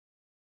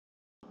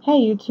Hey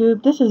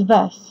YouTube, this is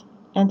Vess,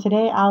 and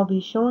today I'll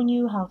be showing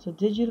you how to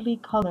digitally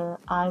color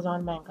eyes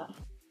on manga.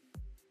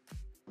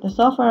 The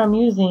software I'm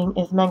using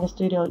is Manga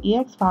Studio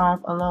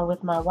EX5 along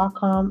with my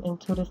Wacom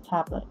Intuitive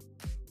tablet.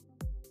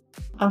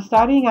 I'm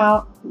starting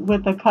out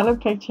with a color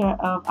picture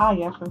of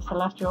Aya from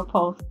Celestial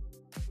Pulse.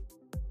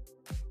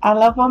 I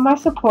love all my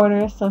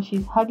supporters, so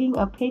she's hugging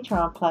a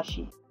Patreon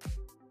plushie.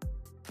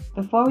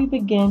 Before we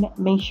begin,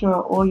 make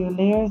sure all your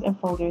layers and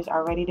folders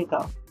are ready to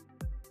go.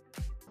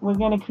 We're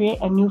going to create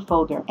a new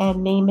folder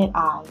and name it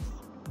Eyes.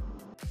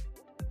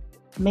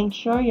 Make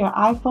sure your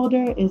eye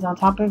folder is on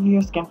top of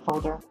your skin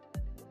folder.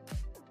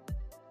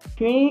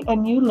 Create a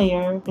new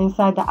layer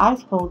inside the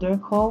eyes folder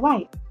called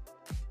White.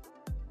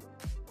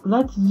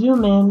 Let's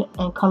zoom in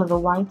and color the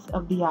whites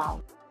of the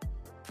eye.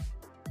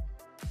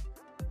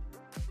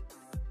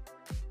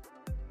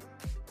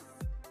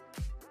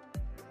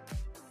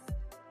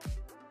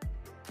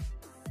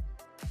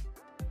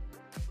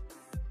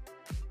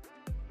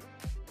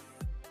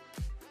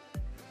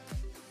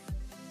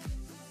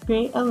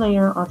 Create a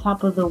layer on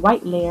top of the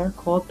white layer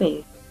called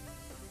Base.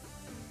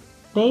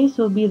 Base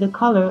will be the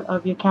color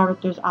of your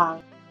character's eye.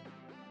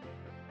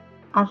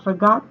 I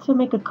forgot to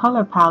make a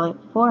color palette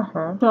for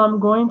her, so I'm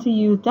going to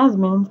use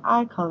Desmond's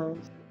eye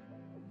colors.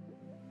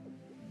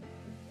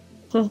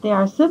 Since they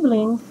are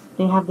siblings,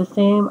 they have the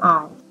same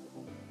eyes.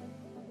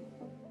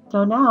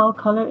 So now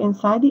color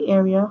inside the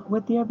area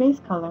with your base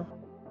color.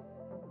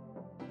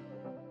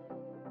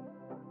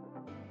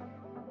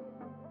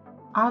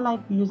 I like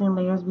using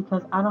layers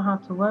because I don't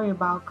have to worry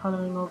about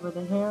coloring over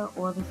the hair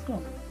or the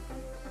skin.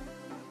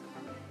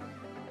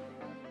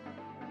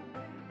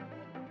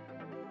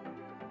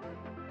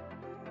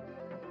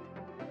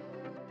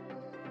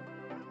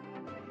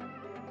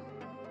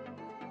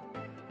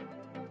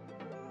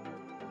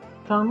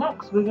 So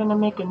next we're going to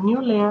make a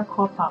new layer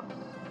called Pup.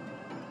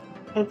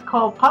 It's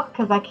called Pup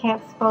because I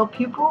can't spell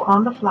pupil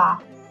on the fly.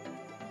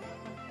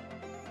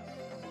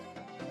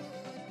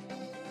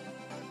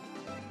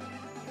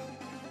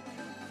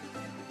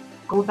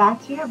 Go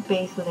back to your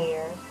base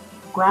layer,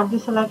 grab the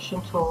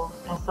selection tool,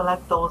 and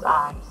select those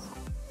eyes.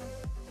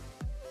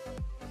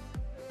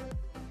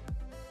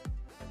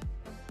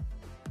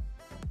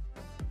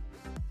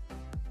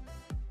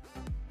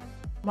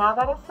 Now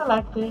that it's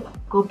selected,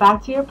 go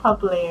back to your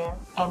pup layer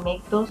and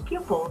make those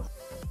pupils.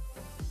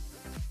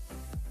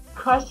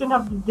 Question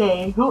of the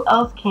day, who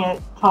else can't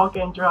talk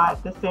and draw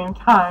at the same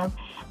time?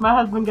 My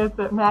husband gets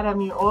mad at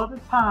me all the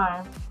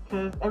time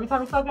because every time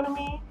he's talking to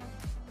me,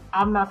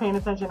 I'm not paying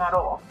attention at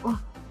all.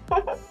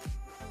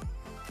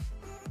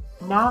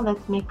 Now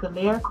let's make a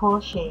layer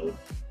called Shade.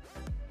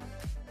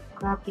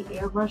 Grab the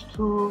airbrush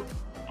tool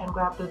and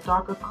grab the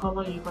darker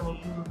color you're going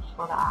to use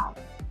for the eye.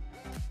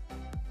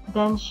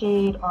 Then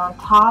shade on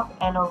top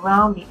and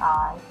around the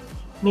eye,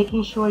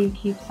 making sure you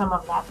keep some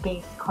of that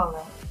base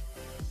color.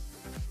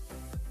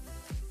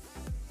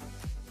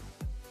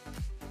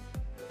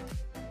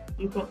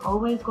 You can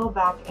always go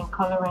back and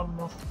color in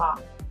this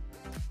spot.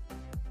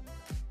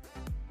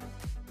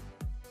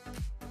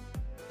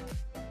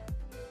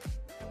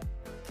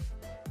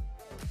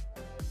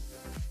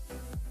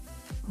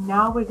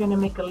 Now we're going to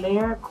make a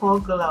layer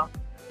called Glow.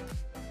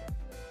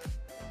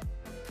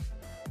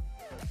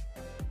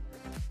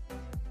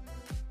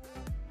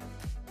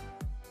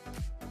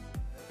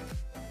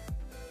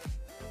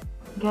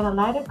 Get a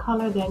lighter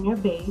color than your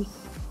base,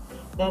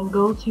 then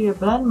go to your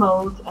blend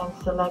modes and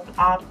select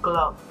Add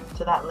Glow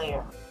to that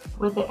layer.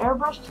 With the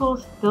airbrush tool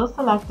still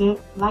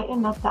selected,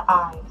 lighten up the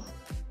eyes.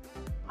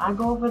 I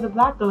go over the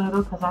black a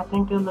little because I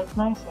think it looks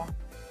nicer.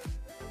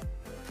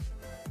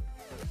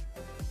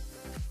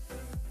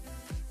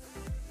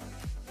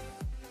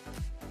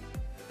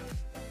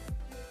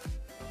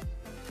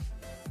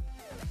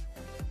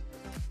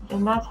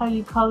 And that's how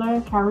you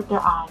color character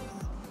eyes.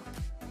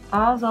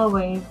 As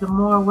always, the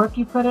more work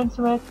you put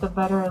into it, the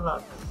better it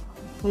looks.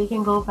 So you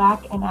can go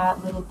back and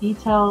add little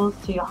details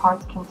to your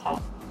heart's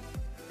content.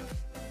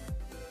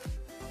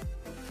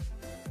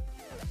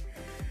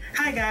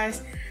 Hi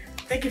guys,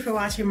 thank you for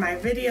watching my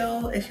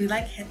video. If you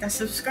like, hit that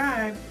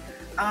subscribe.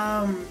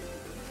 I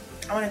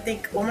want to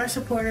thank all my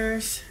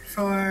supporters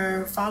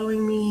for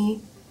following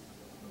me,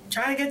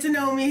 trying to get to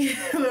know me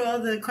with all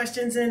the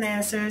questions and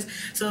answers.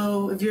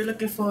 So if you're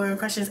looking for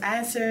questions,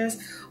 answers,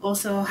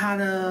 also how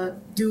to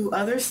do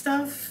other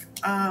stuff,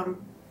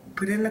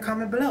 put it in the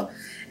comment below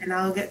and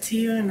I'll get to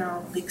you and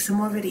I'll link some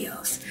more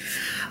videos.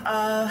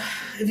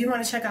 If you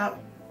want to check out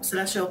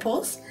Celestial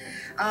Pulse,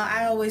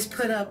 I always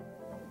put up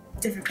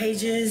different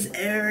pages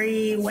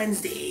every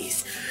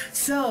Wednesdays.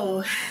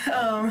 So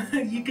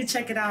you can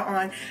check it out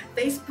on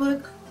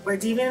Facebook or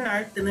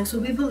DeviantArt. The links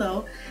will be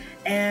below.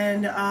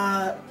 And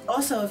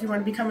also, if you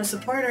want to become a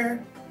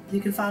supporter,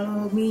 you can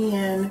follow me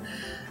and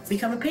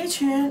become a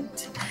patron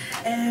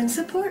and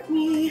support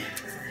me.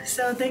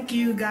 So thank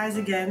you guys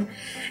again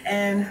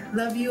and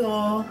love you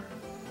all.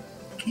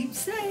 Keep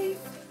safe.